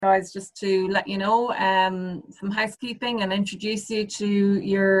guys, just to let you know some housekeeping and introduce you to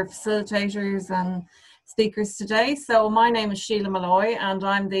your facilitators and speakers today. So my name is Sheila Malloy and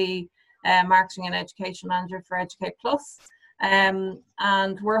I'm the Marketing and Education Manager for Educate Plus. And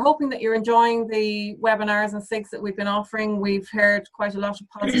we're hoping that you're enjoying the webinars and SIGs that we've been offering. We've heard quite a lot of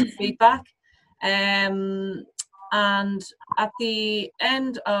positive feedback. And at the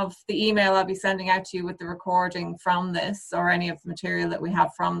end of the email I'll be sending out to you with the recording from this, or any of the material that we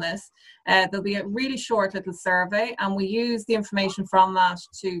have from this, there'll be a really short little survey, and we use the information from that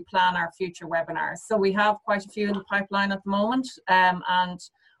to plan our future webinars. So we have quite a few in the pipeline at the moment, and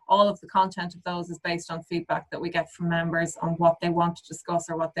all of the content of those is based on feedback that we get from members on what they want to discuss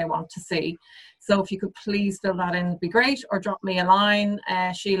or what they want to see. So if you could please fill that in, it'd be great, or drop me a line,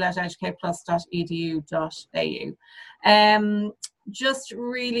 sheila@educateplus.edu.au. Just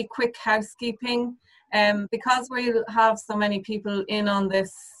really quick housekeeping, because we have so many people in on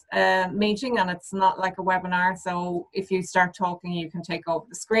this meeting, and it's not like a webinar, so if you start talking you can take over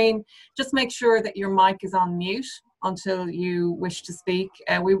the screen. Just make sure that your mic is on mute until you wish to speak.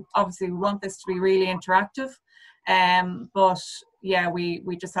 We obviously want this to be really interactive, but yeah, we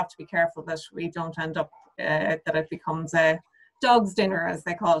just have to be careful that we don't end up that it becomes a dog's dinner, as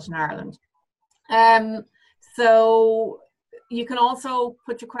they call it in Ireland. So you can also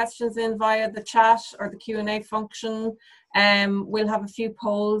put your questions in via the chat or the Q&A function. We'll have a few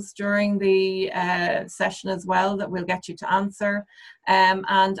polls during the session as well that we'll get you to answer.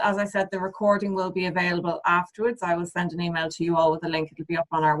 And as I said, the recording will be available afterwards. I will send an email to you all with a link. It'll be up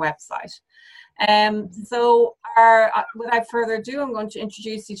on our website. So without further ado, I'm going to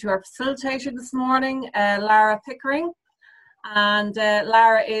introduce you to our facilitator this morning, Lara Pickering. And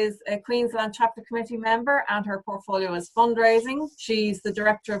Lara is a Queensland Chapter Committee member, and her portfolio is fundraising. She's the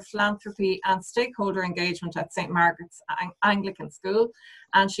Director of Philanthropy and Stakeholder Engagement at St Margaret's Anglican School,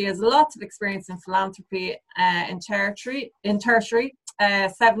 and she has lots of experience in philanthropy in tertiary,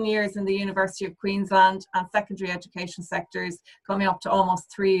 7 years in the University of Queensland, and secondary education sectors, coming up to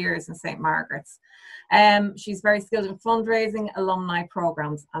almost 3 years in St Margaret's. She's very skilled in fundraising, alumni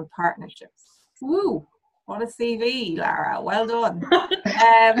programs and partnerships. Woo! What a CV, Lara. Well done. Thank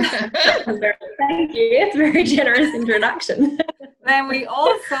you. It's a very generous introduction. Then we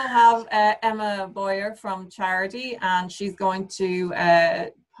also have Emma Boyer from Charity, and she's going to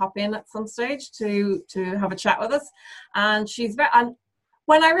pop in at some stage to have a chat with us. And she's very, and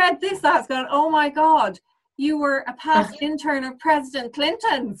when I read this, I was going, oh my God, you were a past intern of President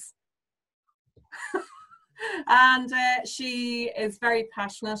Clinton's. And she is very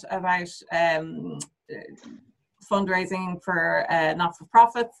passionate about fundraising for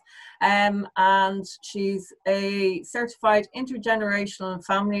not-for-profits, and she's a certified intergenerational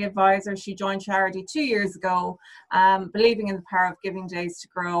family advisor. She joined Charity 2 years ago, believing in the power of giving days to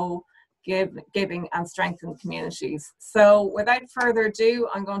grow, giving and strengthen communities. So without further ado,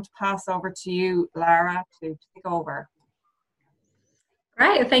 I'm going to pass over to you, Lara, to take over.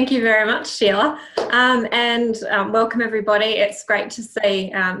 Great, thank you very much, Sheila, and welcome everybody. It's great to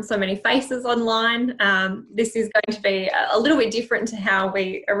see so many faces online. This is going to be a little bit different to how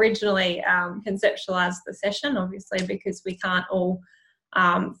we originally conceptualised the session, obviously, because we can't all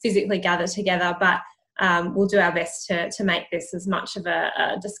physically gather together, but we'll do our best to make this as much of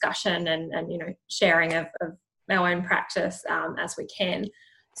a discussion and you know, sharing of our own practice as we can.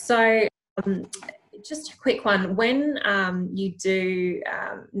 So just a quick one, when you do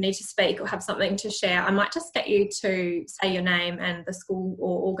need to speak or have something to share, I might just get you to say your name and the school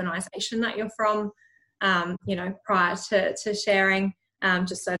or organisation that you're from, you know, prior to sharing,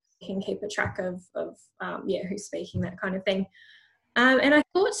 just so we can keep a track of yeah, who's speaking, that kind of thing. And I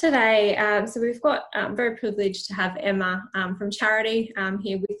thought today, so we've got very privileged to have Emma from Charity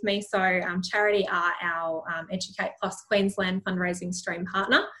here with me. So Charity are our Educate Plus Queensland fundraising stream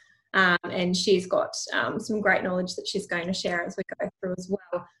partner. And she's got some great knowledge that she's going to share as we go through as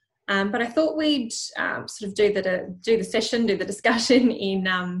well. But I thought we'd sort of do the discussion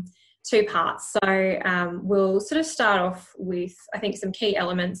in two parts. So we'll sort of start off with, I think, some key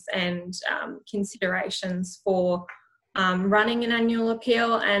elements and considerations for running an annual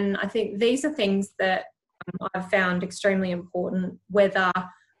appeal. And I think these are things that I've found extremely important, whether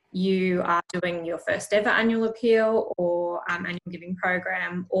you are doing your first ever annual appeal or annual giving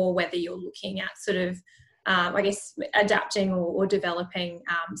program, or whether you're looking at sort of, I guess, adapting or developing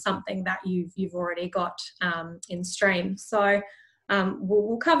something that you've already got in stream. So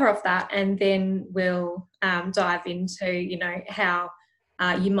we'll cover off that, and then we'll dive into, you know, how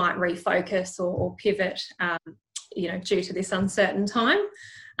you might refocus or pivot, you know, due to this uncertain time,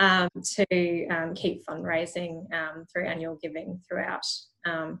 to keep fundraising through annual giving throughout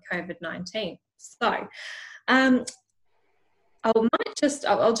COVID-19. So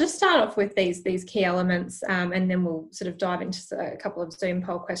I'll just start off with these key elements, and then we'll sort of dive into a couple of Zoom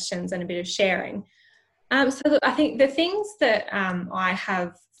poll questions and a bit of sharing. So look, I think the things that I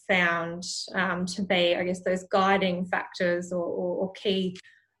have found to be, I guess, those guiding factors or key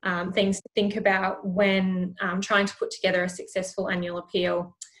things to think about when trying to put together a successful annual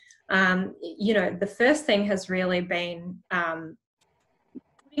appeal. The first thing has really been putting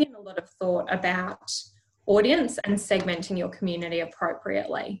in a lot of thought about audience and segmenting your community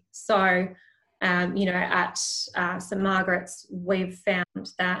appropriately. So, at St Margaret's, we've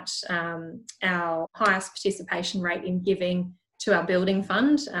found that our highest participation rate in giving to our building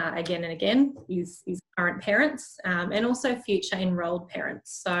fund, again and again, is current parents and also future enrolled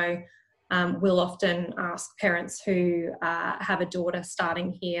parents. So we'll often ask parents who have a daughter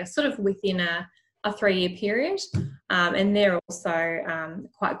starting here sort of within a 3-year period, and they're also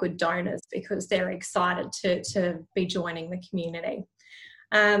quite good donors because they're excited to be joining the community.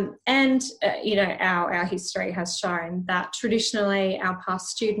 Our history has shown that traditionally our past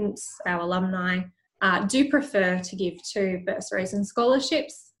students, our alumni, do prefer to give to bursaries and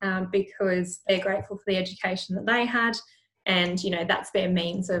scholarships because they're grateful for the education that they had, and that's their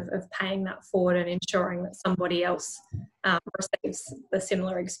means of paying that forward and ensuring that somebody else receives the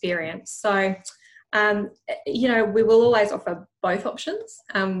similar experience. So we will always offer both options.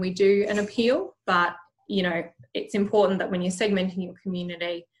 We do an appeal, but it's important that when you're segmenting your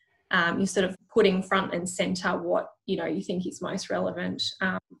community, you're sort of putting front and centre what you think is most relevant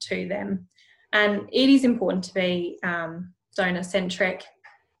to them. And it is important to be donor-centric.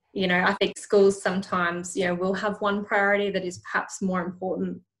 I think schools sometimes, will have one priority that is perhaps more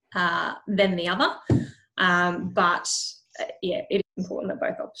important than the other. It is important that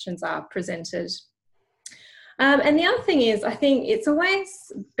both options are presented. And the other thing is, I think it's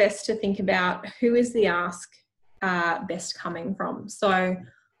always best to think about who is the ask best coming from. So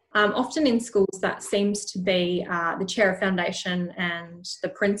often in schools that seems to be the chair of foundation and the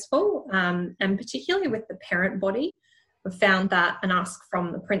principal, and particularly with the parent body. We've found that an ask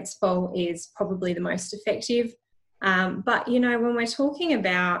from the principal is probably the most effective. But when we're talking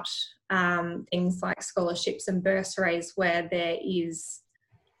about things like scholarships and bursaries where there is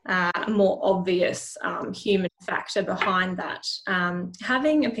a more obvious human factor behind that,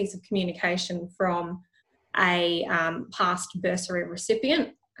 having a piece of communication from a past bursary recipient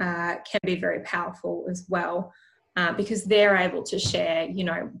can be very powerful as well, because they're able to share,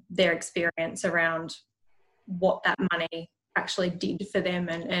 their experience around what that money actually did for them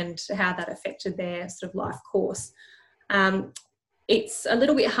and how that affected their sort of life course. It's a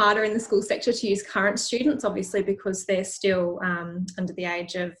little bit harder in the school sector to use current students, obviously, because they're still under the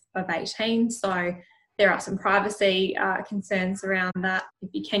age of 18. So there are some privacy concerns around that.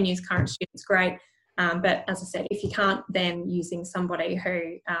 If you can use current students, great. But as I said, if you can't, then using somebody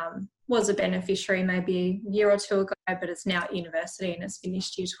who was a beneficiary maybe a year or two ago, but is now at university and has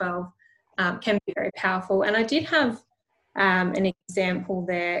finished Year 12, can be very powerful. And I did have an example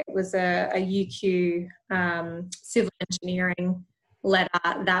there. It was a UQ civil engineering letter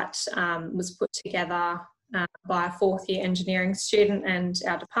that was put together by a 4th-year engineering student and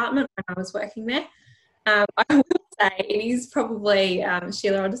our department when I was working there. I will say it is probably,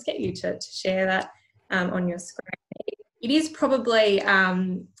 Sheila, I'll just get you to share that on your screen. It is probably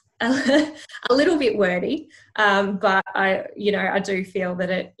a little bit wordy, but I do feel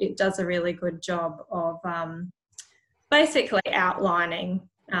that it does a really good job of basically outlining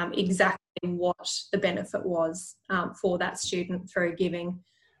exactly what the benefit was for that student through giving.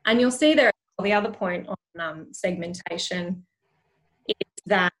 And you'll see there, the other point on segmentation is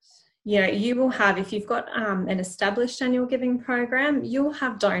that you will have, if you've got an established annual giving program, you'll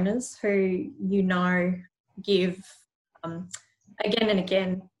have donors who give again and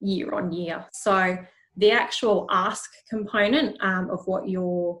again, year on year. So the actual ask component of what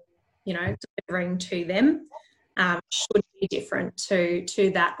you're delivering to them should be different to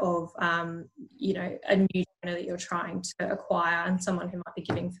that of a new donor that you're trying to acquire and someone who might be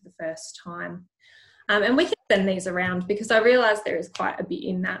giving for the first time. And we can send these around because I realise there is quite a bit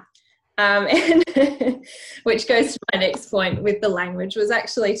in that. And which goes to my next point with the language, was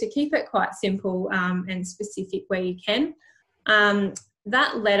actually to keep it quite simple and specific where you can.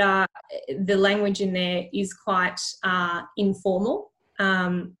 That letter, the language in there is quite informal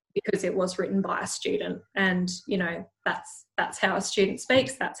because it was written by a student, and that's how a student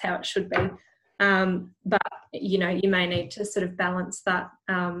speaks, that's how it should be. But you may need to sort of balance that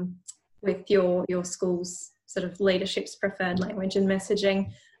with your school's sort of leadership's preferred language and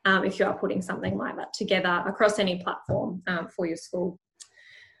messaging if you are putting something like that together across any platform for your school.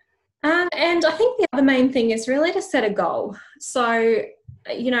 And I think the other main thing is really to set a goal. So,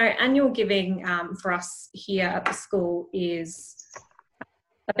 annual giving for us here at the school is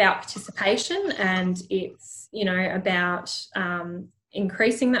about participation, and it's, about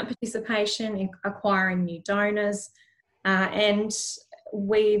increasing that participation, acquiring new donors. And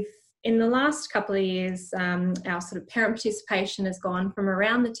we've, in the last couple of years, our sort of parent participation has gone from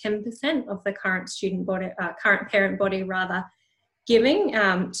around the 10% of the current current parent body giving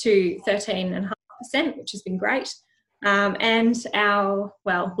to 13.5%, which has been great. And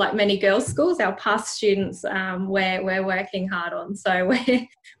like many girls' schools, our past students, we're working hard on. So we've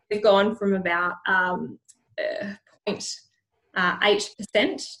gone from about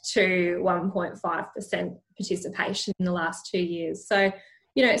 0.8% to 1.5% participation in the last 2 years. So,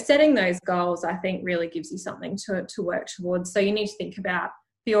 setting those goals, I think, really gives you something to work towards. So you need to think about,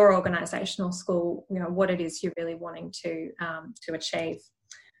 for your organisational school, what it is you're really wanting to achieve.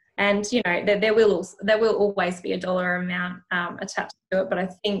 And, there will always be a dollar amount attached to it, but I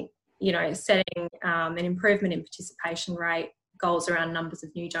think, setting an improvement in participation rate, goals around numbers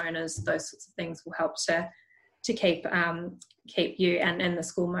of new donors, those sorts of things will help to keep you and the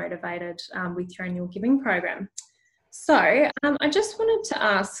school motivated with your annual giving program. So I just wanted to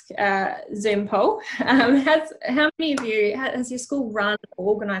ask Zoom poll, has your school run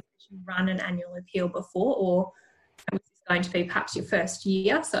or organisation run an annual appeal before, or is this going to be perhaps your first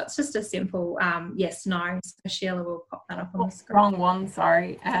year? So it's just a simple yes, no. So Sheila will pop that up on the screen. Wrong one,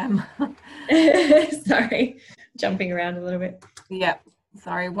 sorry. Sorry, jumping around a little bit. Yeah,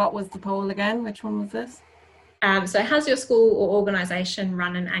 sorry. What was the poll again? Which one was this? So has your school or organisation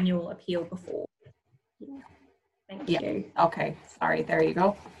run an annual appeal before? Thank you. Okay, sorry, there you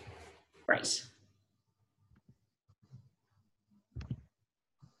go. Great.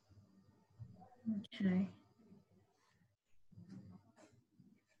 Okay.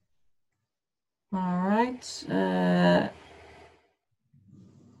 All right.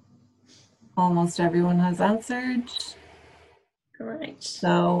 Almost everyone has answered. Great.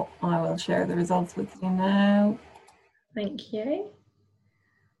 So I will share the results with you now. Thank you.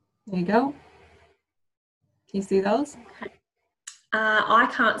 There you go. Can you see those? Okay. I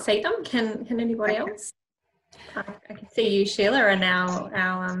can't see them. Can anybody else? I can see you, Sheila, and our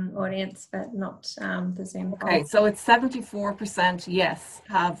audience, but not the Zoom poll. Okay, so it's 74% yes,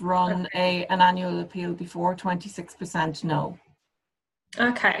 have run an annual appeal before, 26% no.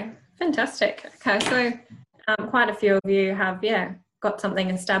 Okay, fantastic. Okay, so quite a few of you have, got something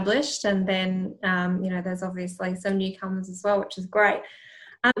established, and then, there's obviously some newcomers as well, which is great.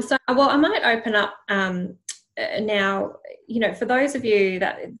 I might open up now, for those of you,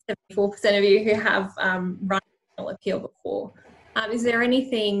 that 74% of you who have run an appeal before, is there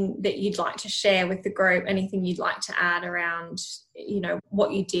anything that you'd like to share with the group, anything you'd like to add around,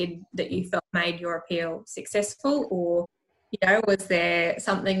 what you did that you felt made your appeal successful, or, was there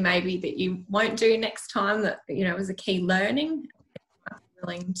something maybe that you won't do next time that, was a key learning? I'm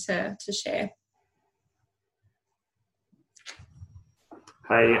willing to share.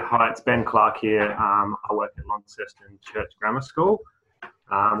 Hey, hi, it's Ben Clark here. I work at Launceston Church Grammar School.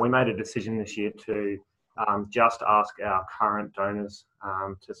 We made a decision this year to just ask our current donors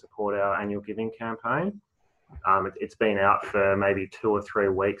to support our annual giving campaign. It's been out for maybe 2 or 3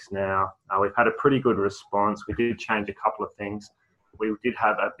 weeks now. We've had a pretty good response. We did change a couple of things. We did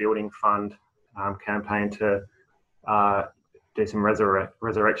have a building fund campaign to do some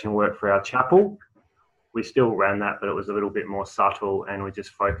resurrection work for our chapel. We still ran that, but it was a little bit more subtle, and we just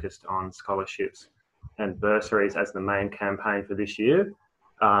focused on scholarships and bursaries as the main campaign for this year.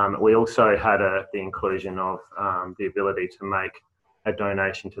 We also had the inclusion of the ability to make a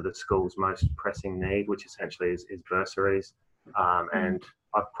donation to the school's most pressing need, which essentially is bursaries. And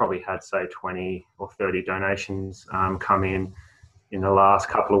I've probably had, say, 20 or 30 donations come in the last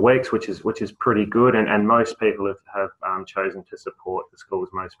couple of weeks, which is pretty good. And most people have chosen to support the school's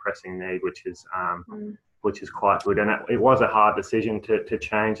most pressing need, which is quite good. And it was a hard decision to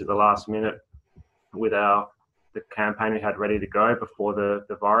change at the last minute with the campaign we had ready to go before the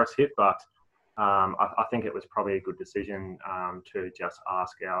virus hit. But I think it was probably a good decision to just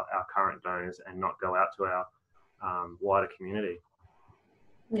ask our current donors and not go out to our wider community.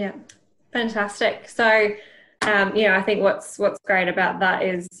 Yeah, fantastic. So, I think what's great about that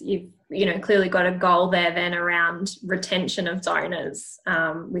is you've clearly got a goal there then around retention of donors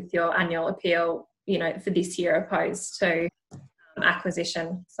with your annual appeal, for this year opposed to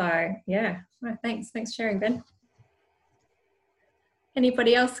acquisition. So thanks for sharing, Ben.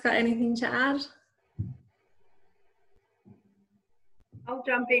 Anybody else got anything to add? I'll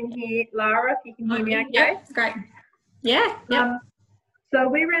jump in here, Lara, if you can hear me okay. Yeah, great. Yeah. So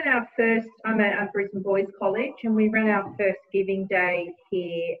we ran our first, I'm at Brisbane Boys College, and we ran our first Giving Day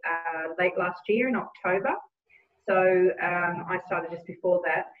here late last year in October. So I started just before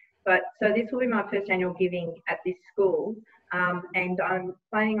that. But so this will be my first annual giving at this school. And I'm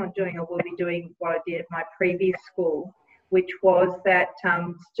planning on doing, or will be doing what I did at my previous school, which was that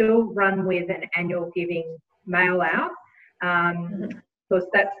still run with an annual giving mail out. Because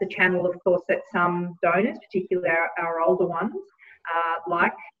that's the channel, of course, that some donors, particularly our older ones,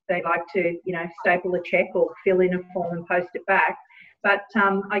 they like to, staple a check or fill in a form and post it back. But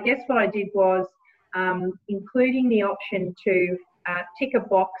I guess what I did was including the option to tick a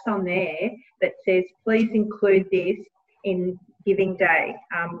box on there that says, please include this in Giving Day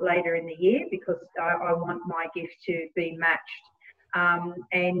later in the year, because I want my gift to be matched.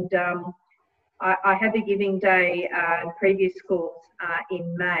 I had the Giving Day in previous schools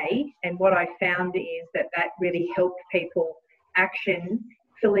in May, and what I found is that really helped people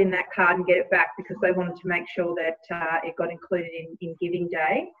fill in that card and get it back, because they wanted to make sure that it got included in Giving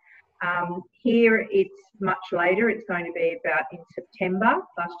Day. Here it's much later. It's going to be about in September.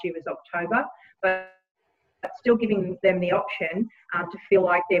 Last year was October, but still giving them the option to feel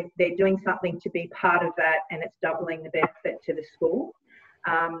like they're doing something to be part of that, and it's doubling the benefit to the school.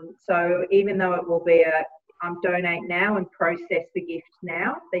 So even though it will be donate now and process the gift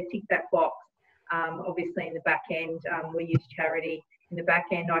now, they tick that box. Obviously in the back end, we use Charity. In the back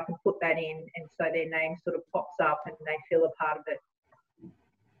end, I can put that in, and so their name sort of pops up and they feel a part of it.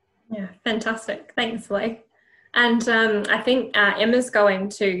 Yeah, fantastic. Thanks, Lee. And I think Emma's going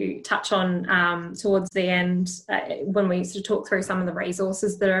to touch on towards the end when we sort of talk through some of the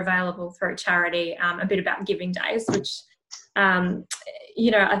resources that are available through Charity, a bit about Giving Days, which, I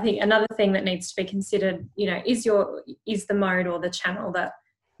think another thing that needs to be considered, is the mode or the channel that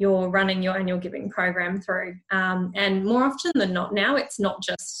you're running your annual giving program through. And more often than not now, it's not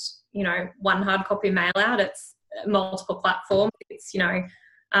just, one hard copy mail out, it's multiple platforms. It's,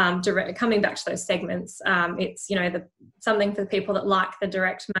 direct, coming back to those segments, it's, something for the people that like the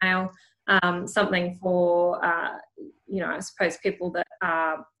direct mail, something for, I suppose people that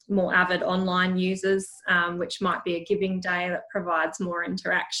are more avid online users, which might be a Giving Day that provides more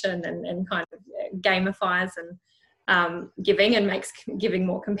interaction and kind of gamifies and giving and makes giving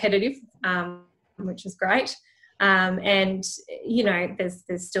more competitive, which is great. And,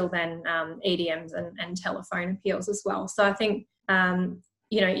 there's still then EDMs and telephone appeals as well. So I think,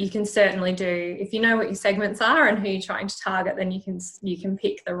 you can certainly do, if you know what your segments are and who you're trying to target, then you can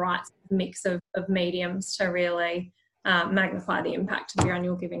pick the right mix of mediums to really magnify the impact of your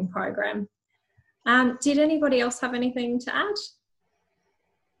annual giving program. Did anybody else have anything to add?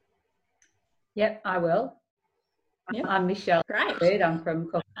 Yep, I will. Yep. I'm Michelle. Great. I'm from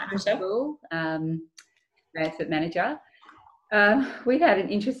Coffee School, Asset Manager. We've had an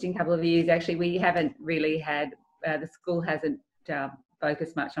interesting couple of years, actually. We haven't really had, the school hasn't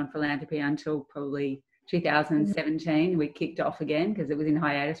focused much on philanthropy until probably 2017. We kicked off again because it was in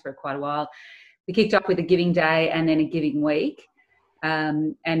hiatus for quite a while. We kicked off with a Giving Day and then a Giving Week.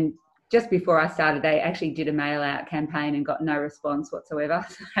 And just before I started, they actually did a mail-out campaign and got no response whatsoever.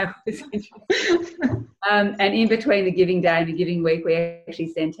 So that was interesting. And in between the Giving Day and the Giving Week, we actually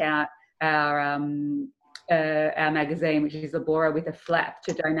sent out our magazine, which is Labora, with a flap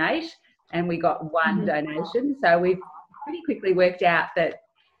to donate, and we got one donation. So we've pretty quickly worked out that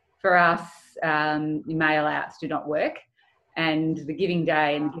for us, mail-outs do not work. And the Giving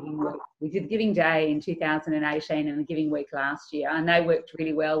Day and the Giving Week, we did the Giving Day in 2018 and the Giving Week last year, and they worked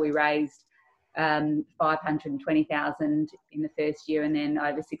really well. We raised 520,000 in the first year and then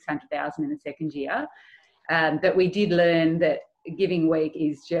over 600,000 in the second year. But we did learn that Giving Week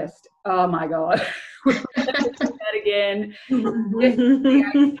is just, oh my God, that again.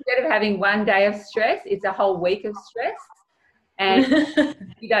 Instead of having one day of stress, it's a whole week of stress. And,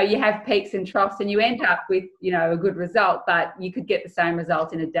 you have peaks and troughs and you end up with, a good result, but you could get the same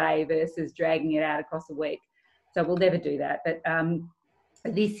result in a day versus dragging it out across a week. So we'll never do that. But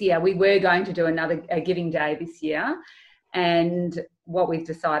this year, we were going to do a Giving Day this year. And what we've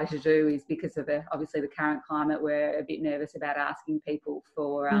decided to do is, because of obviously the current climate, we're a bit nervous about asking people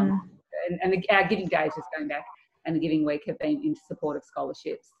for, our Giving Day is just going back, and the Giving Week have been in support of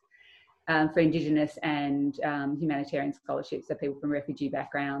scholarships. For Indigenous and humanitarian scholarships, so people from refugee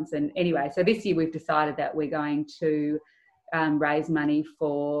backgrounds. And anyway, so this year we've decided that we're going to raise money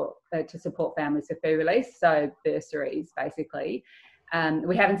to support families for food release, so bursaries basically.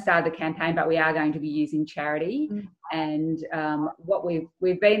 We haven't started the campaign, but we are going to be using Charity. And what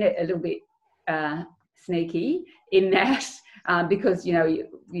we've been a little bit sneaky in that, because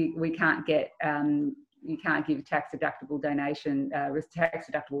we can't get you can't give tax deductible tax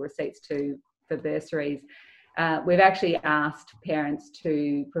deductible receipts for bursaries. We've actually asked parents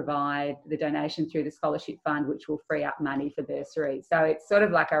to provide the donation through the scholarship fund, which will free up money for bursaries. So it's sort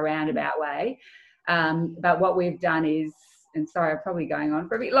of like a roundabout way. But what we've done is, and sorry, I'm probably going on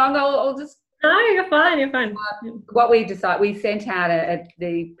for a bit long. I'll just. No, you're fine. What we decided, we sent out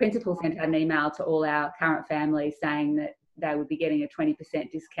the principal sent out an email to all our current families saying that they would be getting a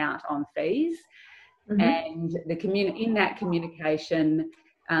 20% discount on fees. Mm-hmm. And in that communication,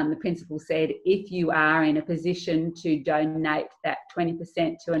 the principal said, if you are in a position to donate that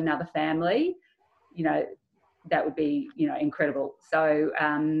 20% to another family, that would be, incredible. So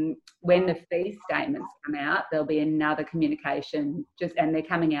when the fee statements come out, there'll be another communication, and they're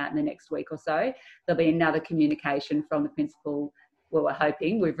coming out in the next week or so. There'll be another communication from the principal. Well, we're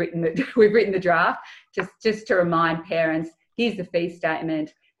hoping we've written the draft just to remind parents, here's the fee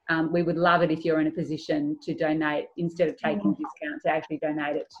statement. We would love it if you're in a position to donate, instead of taking discount, to actually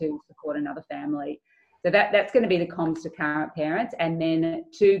donate it to support another family. So that's going to be the comms to current parents, and then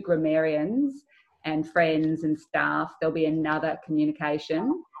to grammarians and friends and staff, there'll be another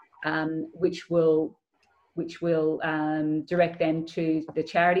communication which will direct them to the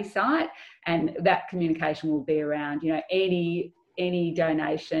charity site, and that communication will be around any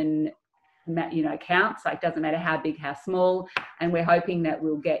donation counts, like doesn't matter how big, how small, and we're hoping that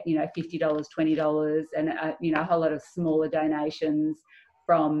we'll get $50, $20 and a whole lot of smaller donations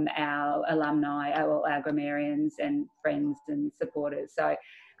from our alumni, our grammarians and friends and supporters. So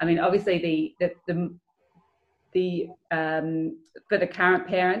I mean, obviously for the current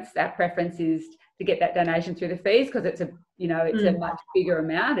parents, our preference is to get that donation through the fees, because it's a much bigger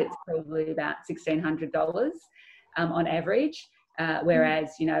amount. It's probably about $1,600 on average.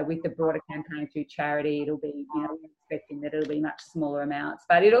 Whereas, with the broader campaign through charity, it'll be, we're expecting that it'll be much smaller amounts.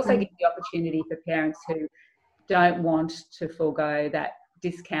 But it also gives the opportunity for parents who don't want to forego that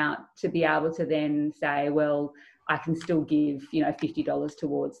discount to be able to then say, well, I can still give, $50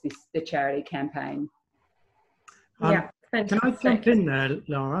 towards the charity campaign. Yeah. Can I jump in there,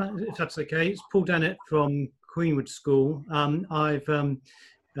 Laura, if that's okay? It's Paul Dennett from Queenwood School. I've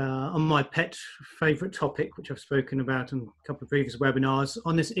on my pet favourite topic, which I've spoken about in a couple of previous webinars,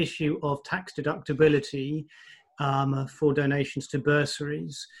 on this issue of tax deductibility for donations to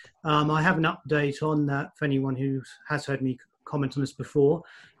bursaries. I have an update on that for anyone who has heard me comment on this before.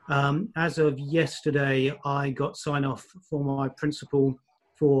 As of yesterday, I got sign-off for my principal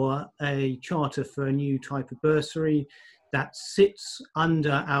for a charter for a new type of bursary that sits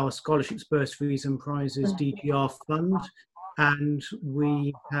under our scholarships, bursaries and prizes DGR fund. And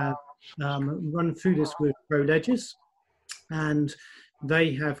we have run through this with ProLegis, and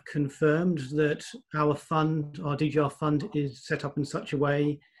they have confirmed that our fund, our DGR fund, is set up in such a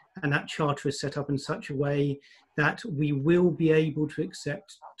way, and that charter is set up in such a way that we will be able to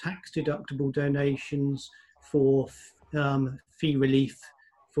accept tax-deductible donations for fee relief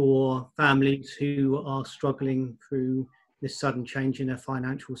for families who are struggling through this sudden change in their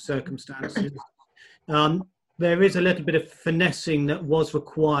financial circumstances. There is a little bit of finessing that was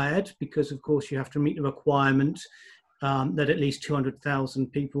required, because of course you have to meet the requirement that at least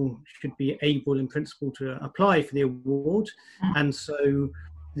 200,000 people should be able in principle to apply for the award. And so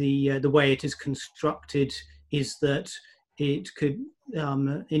the way it is constructed is that it could,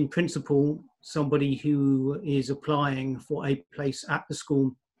 in principle, somebody who is applying for a place at the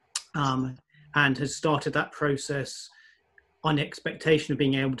school and has started that process on the expectation of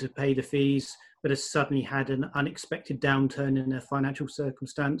being able to pay the fees, but has suddenly had an unexpected downturn in their financial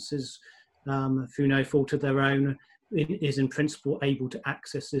circumstances through no fault of their own, is in principle able to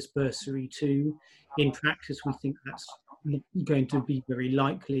access this bursary too. In practice, we think that's going to be very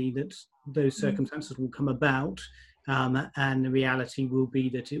likely that those circumstances will come about, and the reality will be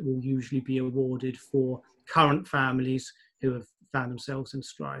that it will usually be awarded for current families who have found themselves in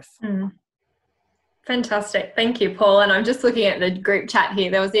strife. Fantastic. Thank you, Paul. And I'm just looking at the group chat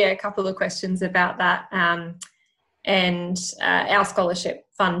here. There was a couple of questions about that. And our scholarship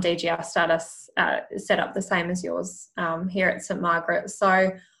fund DGR status is set up the same as yours here at St Margaret.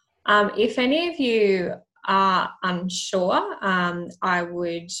 So if any of you are unsure, I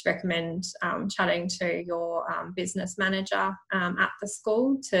would recommend chatting to your business manager at the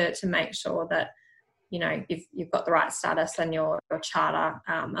school to make sure that you've got the right status, and your charter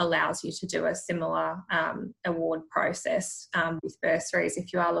allows you to do a similar award process with bursaries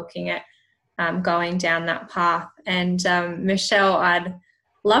if you are looking at going down that path. And Michelle, I'd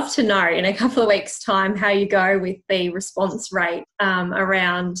love to know in a couple of weeks' time how you go with the response rate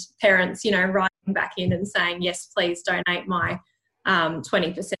around parents, writing back in and saying, yes, please donate my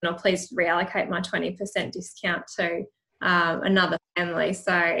 20%, or please reallocate my 20% discount to another family.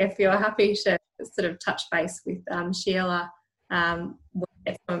 So if you're happy to sort of touch base with Sheila, we'll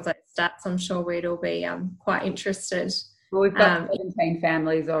get some of those stats. I'm sure we'd all be quite interested. Well, we've got 17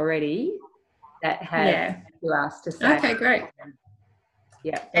 families already that have to us to say. Okay, great.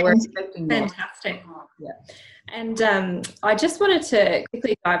 Yeah, so we're expecting more. Fantastic. Yeah. And I just wanted to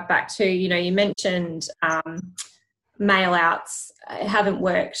quickly dive back to, you mentioned mail outs haven't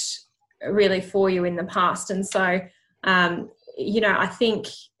worked really for you in the past. And so, I think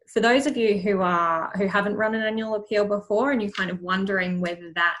for those of you who haven't run an annual appeal before and you're kind of wondering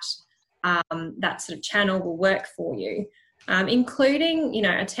whether that sort of channel will work for you, including,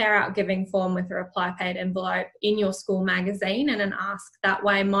 a tear out giving form with a reply paid envelope in your school magazine and an ask that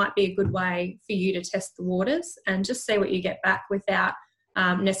way might be a good way for you to test the waters and just see what you get back without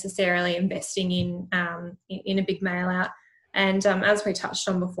necessarily investing in a big mail out. And as we touched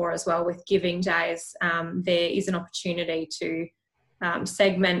on before as well with giving days, there is an opportunity to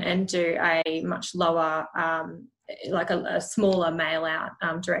segment and do a much lower, like a smaller mail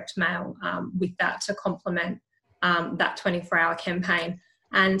out, direct mail with that to complement that 24-hour campaign.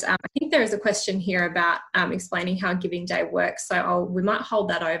 And I think there is a question here about explaining how Giving Day works. So we might hold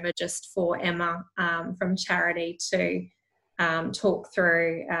that over just for Emma from Charity to talk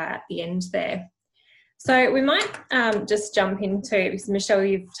through at the end there. So we might just jump into, because Michelle,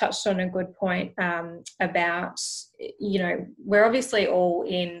 you've touched on a good point about, we're obviously all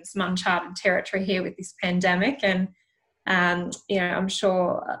in some uncharted territory here with this pandemic, and, I'm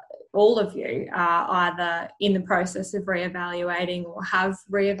sure all of you are either in the process of reevaluating or have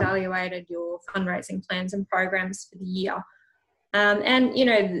reevaluated your fundraising plans and programs for the year. And,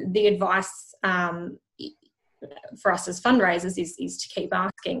 the advice for us as fundraisers is to keep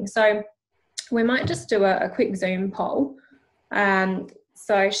asking. So we might just do a quick Zoom poll.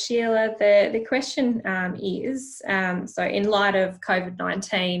 So Sheila, the question is, so in light of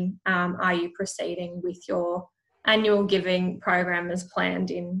COVID-19, are you proceeding with your annual giving program as planned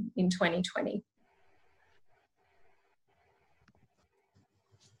in 2020?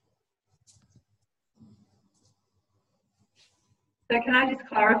 So can I just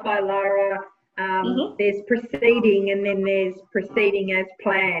clarify, Lara, there's proceeding and then there's proceeding as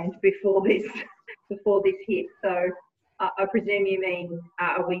planned before this hit. So I presume you mean,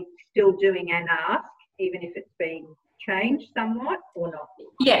 are we still doing an ask, even if it's been changed somewhat or not?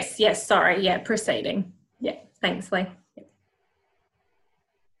 Yes, sorry, proceeding. Yeah, thanks, Lee.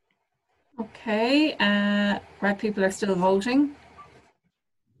 Okay, right, people are still voting.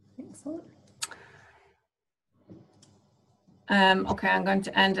 Excellent. Okay, I'm going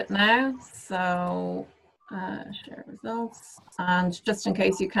to end it now. So share results. And just in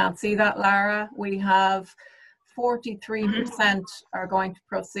case you can't see that, Lara, we have 43% are going to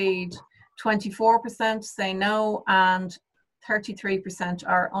proceed, 24% say no, and 33%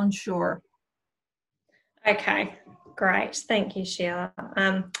 are unsure. Okay, great. Thank you, Sheila.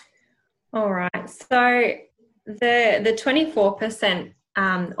 All right. So the 24%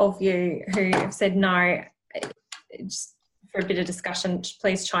 of you who have said no, just for a bit of discussion,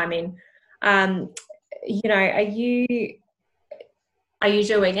 please chime in. Are you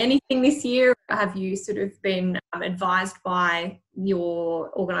doing anything this year? Have you sort of been advised by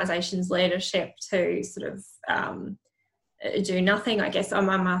your organisation's leadership to sort of do nothing? I guess I'm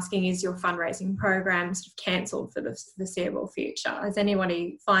asking, is your fundraising program sort of cancelled for the foreseeable future? Is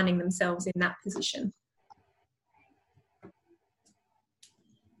anybody finding themselves in that position?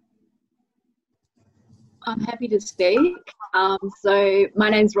 I'm happy to speak. So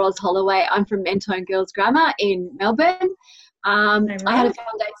my name's Ros Holloway. I'm from Mentone Girls Grammar in Melbourne. I had a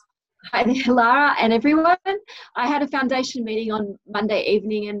foundation. Hi there, Lara and everyone. I had a foundation meeting on Monday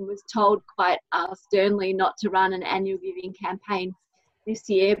evening and was told quite sternly not to run an annual giving campaign this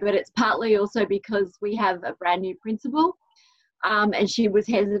year, but it's partly also because we have a brand new principal and she was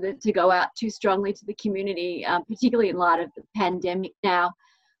hesitant to go out too strongly to the community, particularly in light of the pandemic now.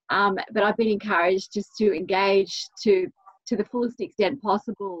 But I've been encouraged just to engage to the fullest extent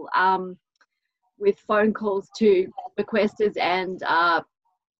possible with phone calls to bequesters and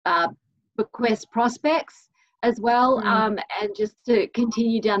bequest prospects as well, and just to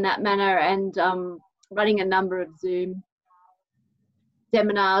continue down that manner and running a number of Zoom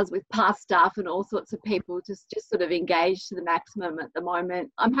seminars with past staff and all sorts of people, just sort of engaged to the maximum at the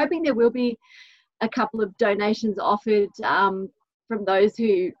moment. I'm hoping there will be a couple of donations offered from those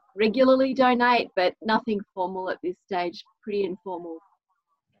who regularly donate, but nothing formal at this stage, pretty informal.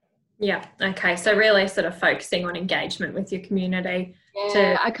 Yeah, okay, so really sort of focusing on engagement with your community.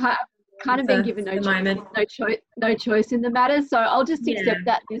 Yeah, I kind of been given no choice in the matter. So I'll just accept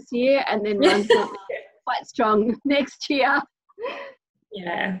that this year and then run something quite strong next year.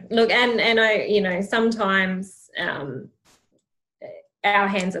 Yeah, look, and I, sometimes our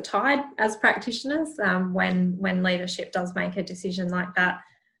hands are tied as practitioners when leadership does make a decision like that.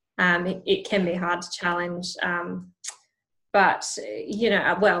 It can be hard to challenge, but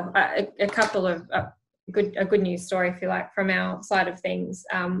a couple of a good news story, if you like, from our side of things.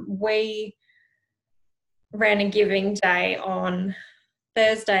 We ran a giving day on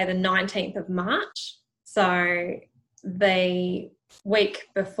Thursday, the 19th of March. So the week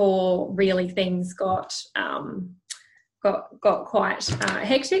before, really things got quite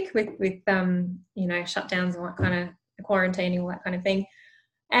hectic with shutdowns and what kind of quarantining, all that kind of thing.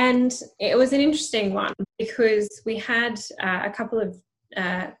 And it was an interesting one because we had a couple of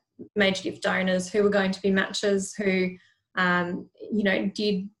major gift donors who were going to be matchers who,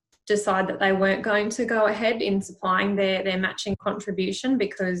 did decide that they weren't going to go ahead in supplying their matching contribution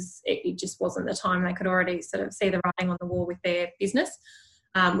because it just wasn't the time. They could already sort of see the writing on the wall with their business,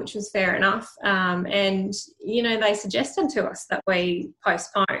 which was fair enough. And they suggested to us that we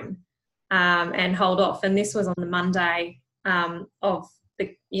postpone and hold off. And this was on the Monday of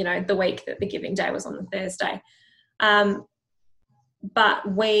the week that the giving day was on the Thursday. But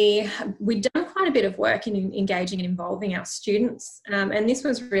we'd done quite a bit of work in engaging and involving our students. And this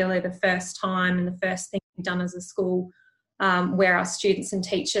was really the first time and the first thing we'd done as a school where our students and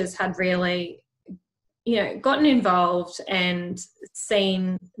teachers had really, gotten involved and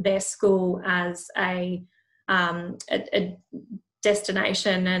seen their school as a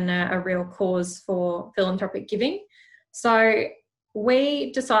destination and a real cause for philanthropic giving. So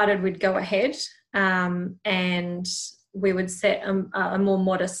we decided we'd go ahead and we would set a more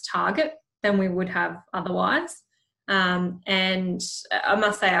modest target than we would have otherwise. And I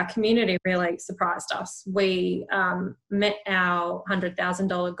must say our community really surprised us. We met our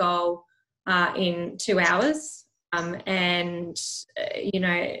 $100,000 goal in 2 hours. Then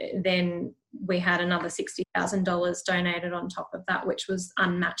we had another $60,000 donated on top of that, which was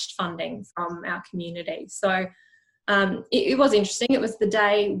unmatched funding from our community. So it was interesting. It was the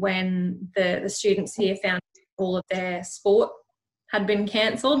day when the students here found all of their sport had been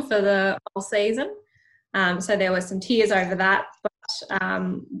cancelled for the whole season. So there were some tears over that. But,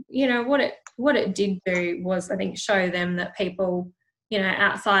 what it did do was, I think, show them that people,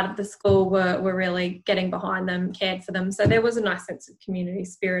 outside of the school were really getting behind them, cared for them. So there was a nice sense of community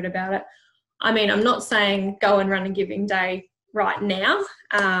spirit about it. I mean, I'm not saying go and run a giving day right now.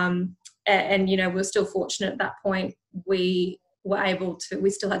 We're still fortunate at that point. We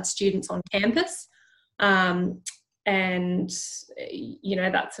still had students on campus. That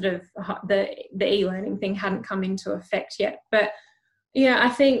sort of the e-learning thing hadn't come into effect yet. But, I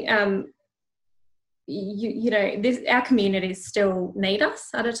think, our communities still need us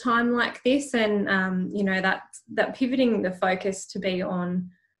at a time like this. And, that pivoting the focus to be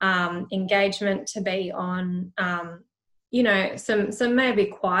on engagement, to be on, some maybe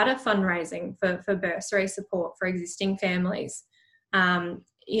quieter fundraising for bursary support for existing families, can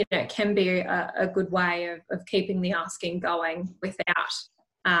be a good way of keeping the asking going without,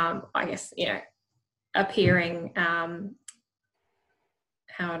 appearing,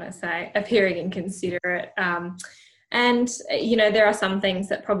 appearing inconsiderate. There are some things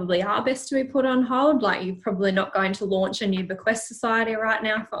that probably are best to be put on hold, like you're probably not going to launch a new bequest society right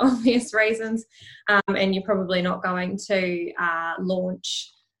now for obvious reasons, and you're probably not going to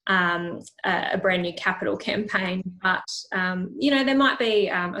launch a brand new capital campaign, but there might be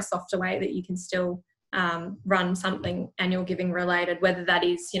a softer way that you can still run something annual giving related, whether that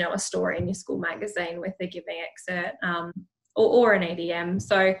is a story in your school magazine with a giving excerpt or an EDM.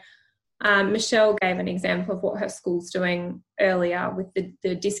 So Michelle gave an example of what her school's doing earlier with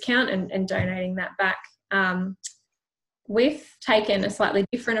the discount and donating that back. We've taken a slightly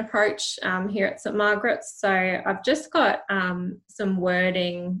different approach here at St Margaret's. So I've just got some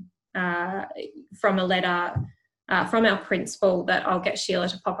wording from a letter from our principal that I'll get Sheila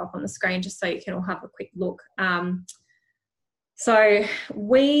to pop up on the screen just so you can all have a quick look. So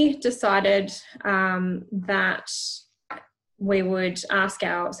we decided that we would ask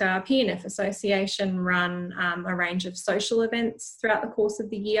our PNF Association run a range of social events throughout the course of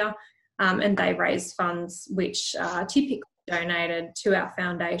the year. And they raise funds which are typically donated to our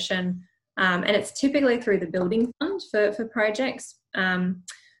foundation. And it's typically through the building fund for projects. So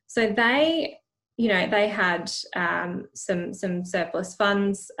they had some surplus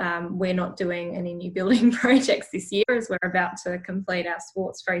funds. We're not doing any new building projects this year as we're about to complete our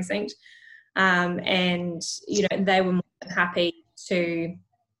sports precinct. And they were more than happy to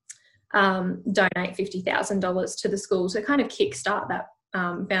donate $50,000 to the school to kind of kickstart that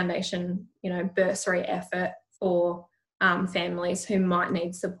foundation, bursary effort for families who might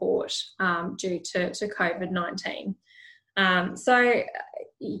need support due to COVID-19. So,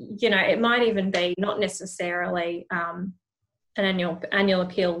 it might even be not necessarily an annual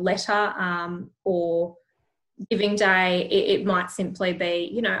appeal letter or Giving Day. It might simply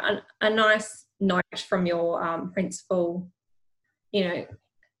be, a nice note from your principal,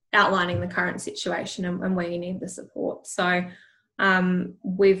 outlining the current situation and where you need the support. So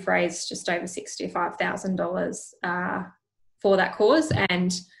we've raised just over $65,000 for that cause,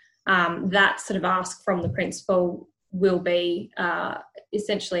 and that sort of ask from the principal will be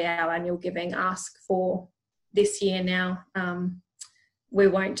essentially our annual giving ask for this year now. We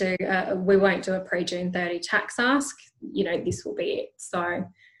won't do a pre-June 30 tax ask. This will be it. So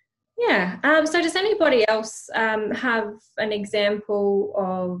yeah. So does anybody else have an example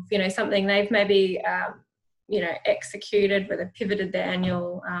of something they've maybe executed where they've pivoted their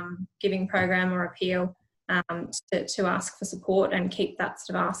annual giving program or appeal to ask for support and keep that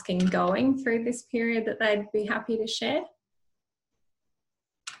sort of asking going through this period that they'd be happy to share?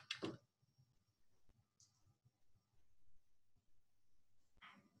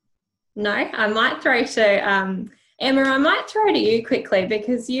 No, I might throw to Emma. I might throw to you quickly,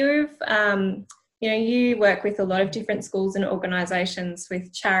 because you've you work with a lot of different schools and organisations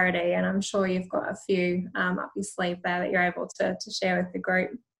with charity, and I'm sure you've got a few up your sleeve there that you're able to share with the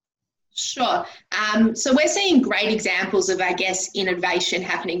group. Sure. So we're seeing great examples of, innovation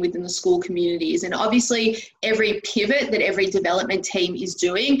happening within the school communities. And obviously, every pivot that every development team is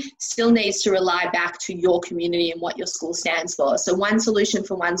doing still needs to rely back to your community and what your school stands for. So one solution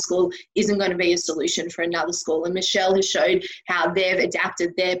for one school isn't going to be a solution for another school. And Michelle has showed how they've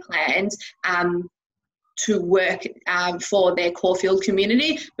adapted their plans to work for their Caulfield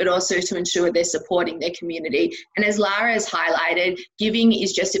community, but also to ensure they're supporting their community. And as Lara has highlighted, giving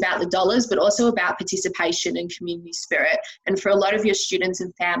is just about the dollars, but also about participation and community spirit. And for a lot of your students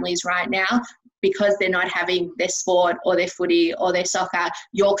and families right now, because they're not having their sport or their footy or their soccer,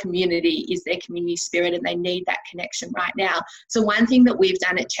 your community is their community spirit, and they need that connection right now. So one thing that we've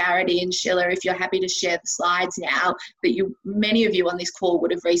done at charity, and Sheila, if you're happy to share the slides now, that many of you on this call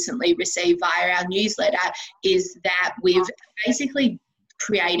would have recently received via our newsletter, is that we've basically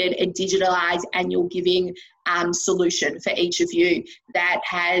created a digitalized annual giving solution for each of you that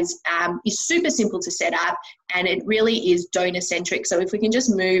is super simple to set up, and it really is donor centric. So if we can just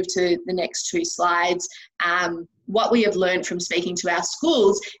move to the next two slides. What we have learned from speaking to our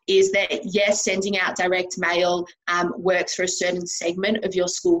schools is that, yes, sending out direct mail works for a certain segment of your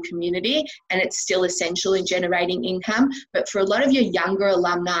school community, and it's still essential in generating income. But for a lot of your younger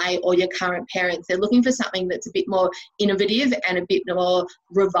alumni or your current parents, they're looking for something that's a bit more innovative and a bit more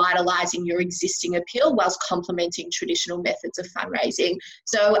revitalising your existing appeal whilst complementing traditional methods of fundraising.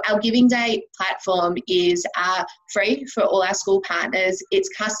 So our Giving Day platform is free for all our school partners. It's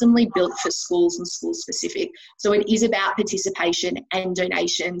customly built for schools and school specific. So it is about participation and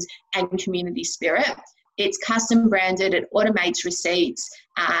donations and community spirit. It's custom branded, it automates receipts,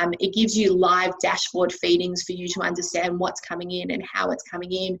 it gives you live dashboard feedings for you to understand what's coming in and how it's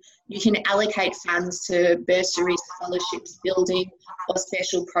coming in. You can allocate funds to bursaries, scholarships, building or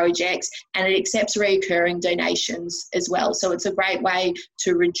special projects, and it accepts recurring donations as well. So it's a great way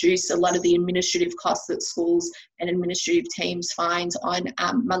to reduce a lot of the administrative costs that schools and administrative teams find on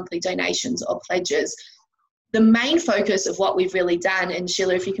monthly donations or pledges. The main focus of what we've really done, and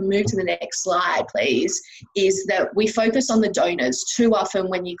Sheila, if you can move to the next slide, please, is that we focus on the donors. Too often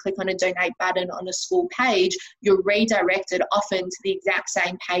when you click on a donate button on a school page, you're redirected often to the exact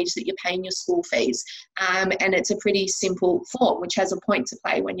same page that you're paying your school fees. And it's a pretty simple form, which has a point to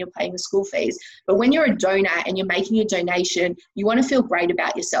play when you're paying the school fees. But when you're a donor and you're making a donation, you want to feel great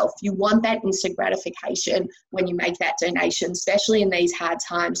about yourself. You want that instant gratification when you make that donation, especially in these hard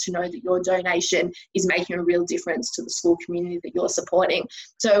times, to know that your donation is making a real difference to the school community that you're supporting.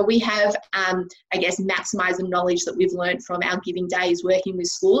 So we have, maximise the knowledge that we've learned from our Giving Days working with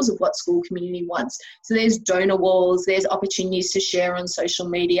schools of what school community wants. So there's donor walls, there's opportunities to share on social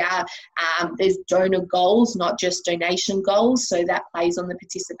media, there's donor goals, not just donation goals, so that plays on the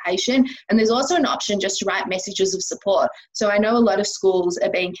participation. And there's also an option just to write messages of support. So I know a lot of schools are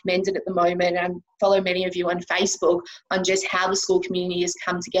being commended at the moment, and follow many of you on Facebook on just how the school community has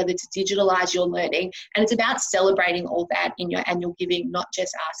come together to digitalise your learning. And it's about celebrating all that in your annual giving, not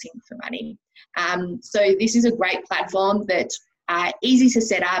just asking for money. So this is a great platform that's easy to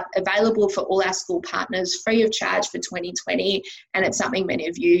set up, available for all our school partners, free of charge for 2020, and it's something many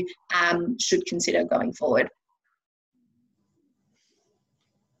of you should consider going forward.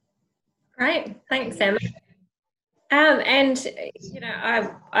 Great, thanks, Emma. And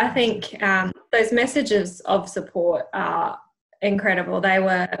I think those messages of support are incredible. They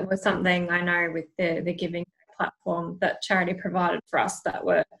were something I know with the Giving platform that Charity provided for us that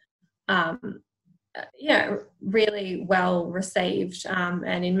were really well received,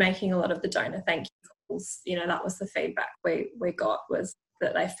 and in making a lot of the donor thank you calls, that was the feedback we got, was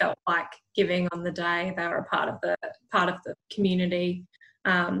that they felt like giving on the day. They were a part of the community,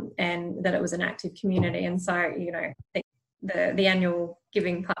 and that it was an active community. And so I think the annual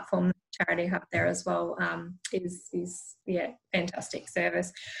giving platform that Charity have there as well is fantastic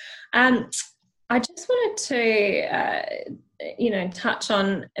service. I just wanted to touch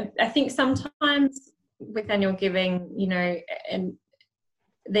on, I think sometimes with annual giving, and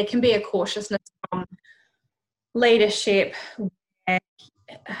there can be a cautiousness from leadership where,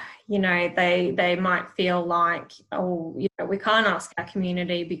 they might feel like, we can't ask our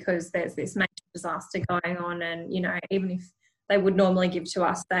community because there's this major disaster going on, and, even if they would normally give to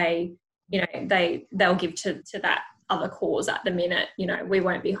us, they'll give to that other cause at the minute. We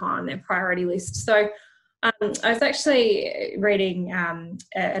won't be high on their priority list. So I was actually reading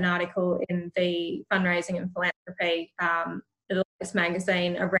an article in the Fundraising and Philanthropy, the latest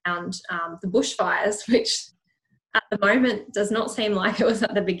magazine, around the bushfires, which at the moment does not seem like it was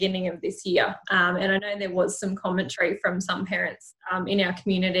at the beginning of this year. And I know there was some commentary from some parents in our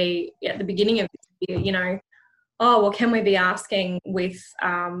community at the beginning of this year, can we be asking with,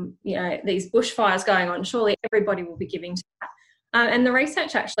 these bushfires going on, surely everybody will be giving to that. And the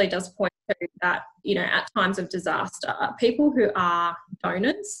research actually does point to that, at times of disaster, people who are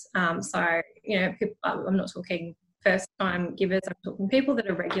donors, I'm not talking first-time givers, I'm talking people that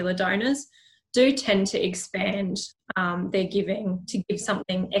are regular donors, do tend to expand their giving to give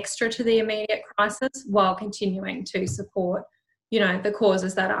something extra to the immediate crisis while continuing to support, the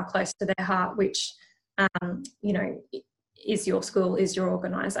causes that are close to their heart, which, is your school, is your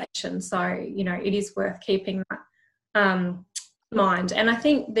organisation. So, it is worth keeping that in mind. And I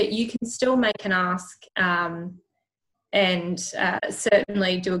think that you can still make an ask and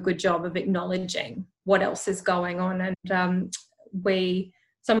certainly do a good job of acknowledging what else is going on. And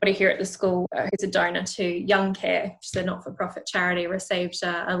somebody here at the school who's a donor to Young Care, which is a not-for-profit charity, received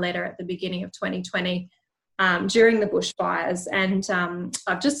a letter at the beginning of 2020 during the bushfires. And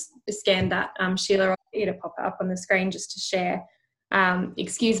I've just scanned that. Sheila, I'll get you to pop it up on the screen just to share.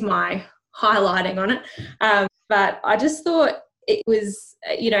 Excuse my highlighting on it. But I just thought it was,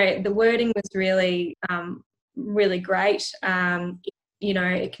 the wording was really, really great.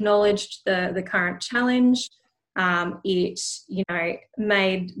 Acknowledged the current challenge. It,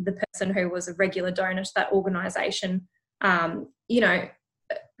 made the person who was a regular donor to that organisation,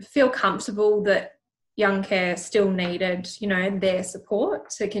 feel comfortable that Young Care still needed, their support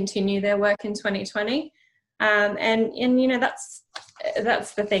to continue their work in 2020. And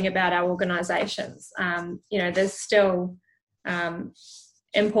that's the thing about our organisations. There's still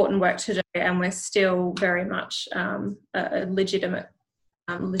important work to do, and we're still very much a legitimate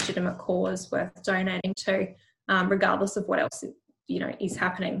cause worth donating to. Regardless of what else is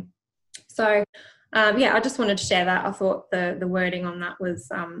happening. So I just wanted to share that. I thought the wording on that was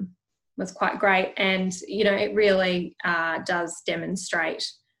quite great, and it really does demonstrate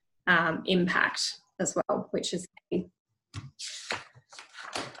impact as well, which is key.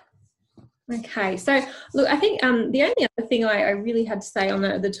 Okay, so look, I think the only other thing I really had to say on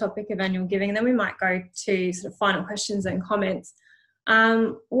the topic of annual giving, and then we might go to sort of final questions and comments,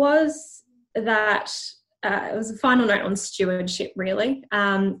 was that it was a final note on stewardship, really.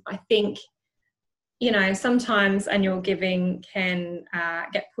 I think, sometimes annual giving can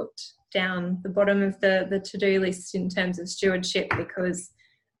get put down the bottom of the to-do list in terms of stewardship, because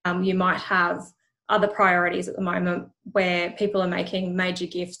you might have other priorities at the moment where people are making major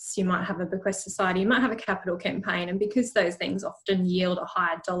gifts. You might have a bequest society, you might have a capital campaign, and because those things often yield a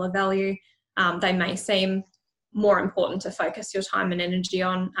higher dollar value, they may seem more important to focus your time and energy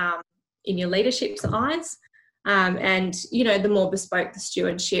on in your leadership's eyes. And, the more bespoke the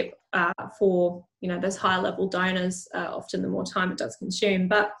stewardship for, those higher level donors, often the more time it does consume.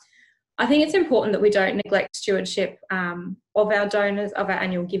 But I think it's important that we don't neglect stewardship of our donors, of our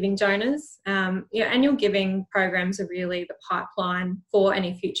annual giving donors. Annual giving programs are really the pipeline for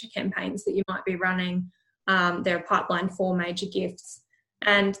any future campaigns that you might be running. They're a pipeline for major gifts,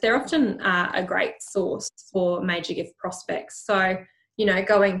 and they're often a great source for major gift prospects. So,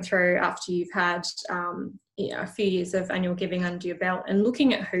 going through after you've had a few years of annual giving under your belt and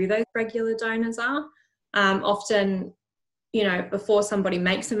looking at who those regular donors are, often, before somebody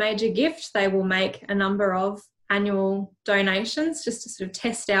makes a major gift, they will make a number of annual donations, just to sort of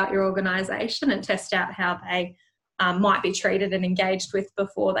test out your organisation and test out how they might be treated and engaged with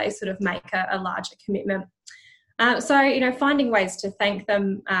before they sort of make a larger commitment. So, finding ways to thank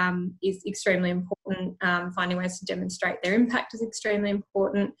them is extremely important. Finding ways to demonstrate their impact is extremely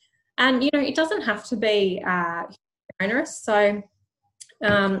important. And, it doesn't have to be onerous. So,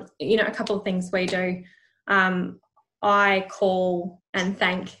 a couple of things we do. I call and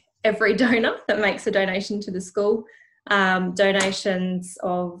thank every donor that makes a donation to the school. Donations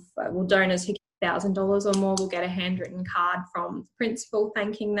of, donors who give $1,000 or more will get a handwritten card from the principal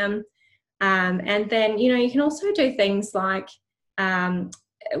thanking them. And then, you can also do things like,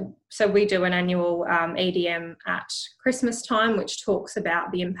 so we do an annual EDM at Christmas time, which talks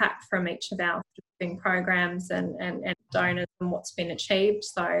about the impact from each of our programs and donors and what's been achieved.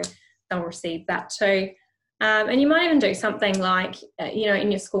 So they'll receive that too. And you might even do something like,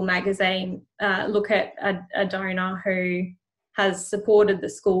 in your school magazine, look at a donor who has supported the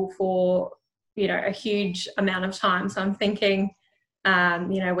school for, a huge amount of time. So I'm thinking,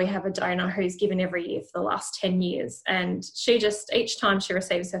 we have a donor who's given every year for the last 10 years. And she just, each time she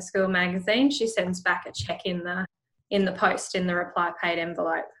receives her school magazine, she sends back a check in the post, in the reply paid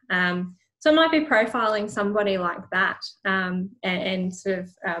envelope. So it might be profiling somebody like that and sort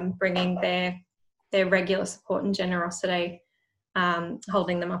of bringing their regular support and generosity,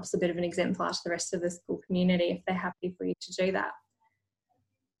 holding them up as a bit of an exemplar to the rest of the school community if they're happy for you to do that.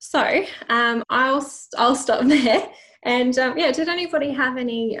 So I'll stop there. And did anybody have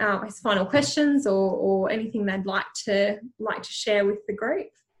any final questions or anything they'd like to share with the group?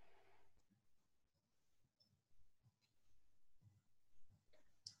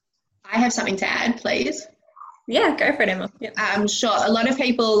 I have something to add, please. Yeah, go for it, Emma. Yeah. Sure. A lot of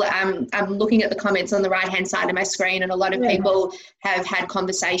people, I'm looking at the comments on the right-hand side of my screen, and a lot of people have had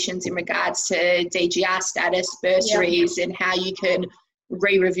conversations in regards to DGR status, bursaries, and how you can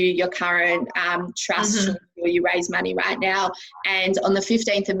re-review your current trust before you raise money right now. And on the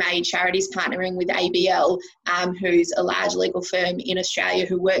 15th of May, Charity's partnering with ABL, who's a large legal firm in Australia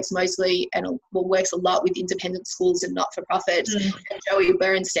who works mostly works a lot with independent schools and not-for-profits. And Joey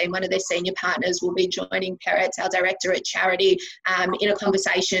Bernstein, one of their senior partners, will be joining Peretz, our director at Charity, in a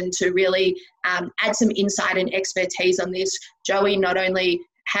conversation to really add some insight and expertise on this. Joey not only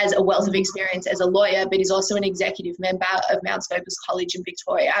has a wealth of experience as a lawyer, but is also an executive member of Mount Scopus College in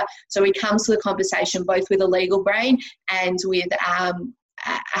Victoria. So he comes to the conversation both with a legal brain and with a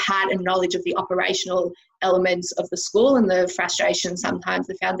heart and knowledge of the operational elements of the school and the frustration sometimes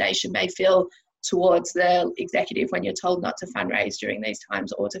the foundation may feel towards the executive when you're told not to fundraise during these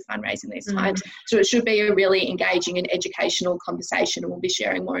times or to fundraise in these times. So it should be a really engaging and educational conversation, and we'll be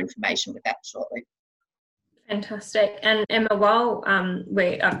sharing more information with that shortly. Fantastic. And Emma, while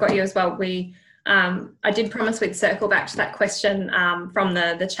I've got you as well, I did promise we'd circle back to that question from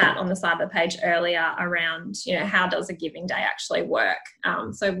the chat on the side of the page earlier around, how does a giving day actually work?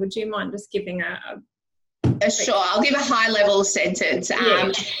 So would you mind just giving a Sure, I'll give a high-level sentence.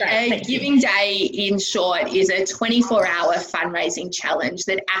 Giving Day, in short, is a 24-hour fundraising challenge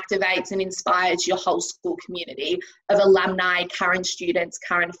that activates and inspires your whole school community of alumni, current students,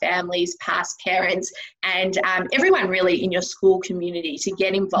 current families, past parents, and everyone really in your school community to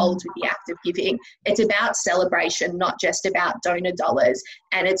get involved with the act of giving. It's about celebration, not just about donor dollars,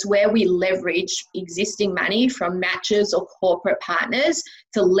 and it's where we leverage existing money from matches or corporate partners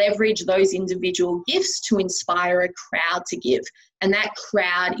to leverage those individual gifts to inspire a crowd to give. And that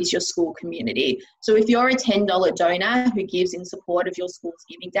crowd is your school community. So if you're a $10 donor who gives in support of your school's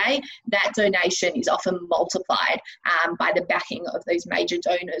giving day, that donation is often multiplied by the backing of those major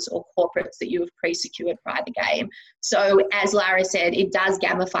donors or corporates that you have pre-secured prior to the game. So as Lara said, it does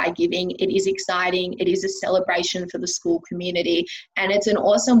gamify giving. It is exciting. It is a celebration for the school community. And it's an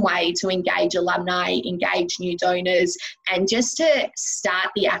awesome way to engage alumni, engage new donors, and just to start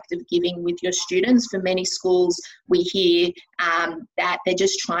the act of giving with your students. For many schools, we hear that they're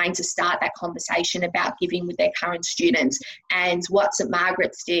just trying to start that conversation about giving with their current students. And what St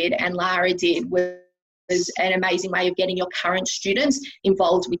Margaret's did and Lara did was an amazing way of getting your current students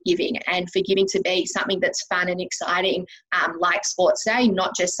involved with giving, and for giving to be something that's fun and exciting, like Sports Day,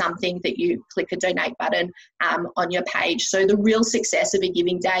 not just something that you click a donate button on your page. So the real success of a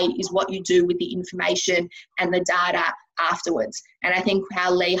giving day is what you do with the information and the data afterwards. And I think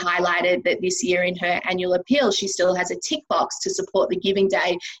how Lee highlighted that this year in her annual appeal, she still has a tick box to support the giving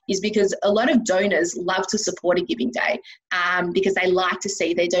day, is because a lot of donors love to support a giving day because they like to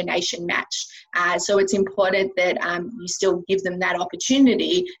see their donation matched. So it's important that you still give them that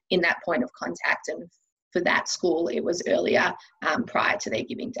opportunity in that point of contact. And for that school, it was earlier prior to their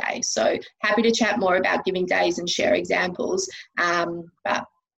giving day. So happy to chat more about giving days and share examples. But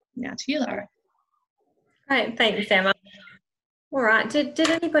now to you, Lara. Great, thanks, Emma. All right, did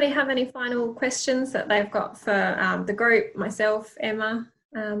anybody have any final questions that they've got for the group, myself, Emma,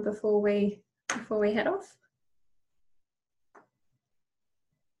 before we head off?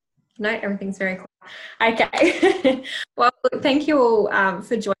 No, everything's very clear. Okay. Well, thank you all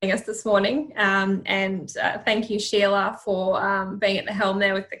for joining us this morning, and thank you, Sheila, for being at the helm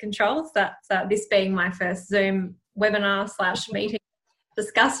there with the controls. That's this being my first Zoom webinar / meeting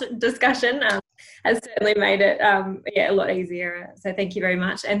discussion has certainly made it a lot easier. So thank you very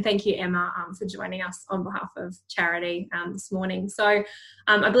much, and thank you, Emma, for joining us on behalf of Charity this morning. So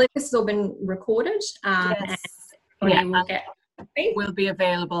I believe this has all been recorded, yes. and will be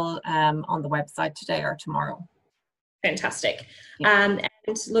available on the website today or tomorrow. Fantastic. And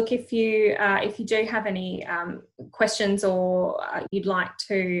look, if you do have any questions or you'd like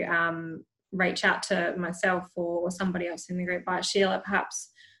to reach out to myself or somebody else in the group, by Sheila perhaps,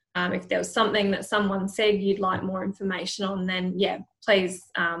 if there was something that someone said you'd like more information on, then please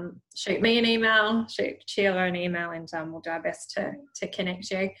shoot me an email, shoot Sheila an email, and we'll do our best to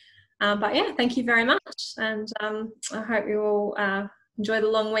connect you. But thank you very much, and I hope you all enjoy the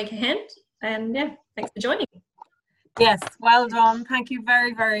long week ahead, and thanks for joining. Yes, well done. Thank you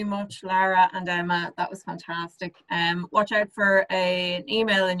very, very much, Lara and Emma. That was fantastic. Watch out for an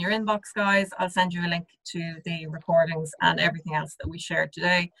email in your inbox, guys. I'll send you a link to the recordings and everything else that we shared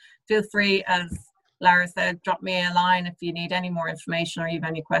today. Feel free, as Lara said, drop me a line if you need any more information or you have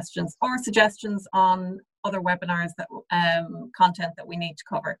any questions or suggestions on other webinars, that content that we need to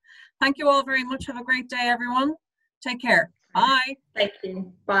cover. Thank you all very much. Have a great day, everyone. Take care. Bye. Thank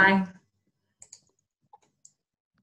you. Bye.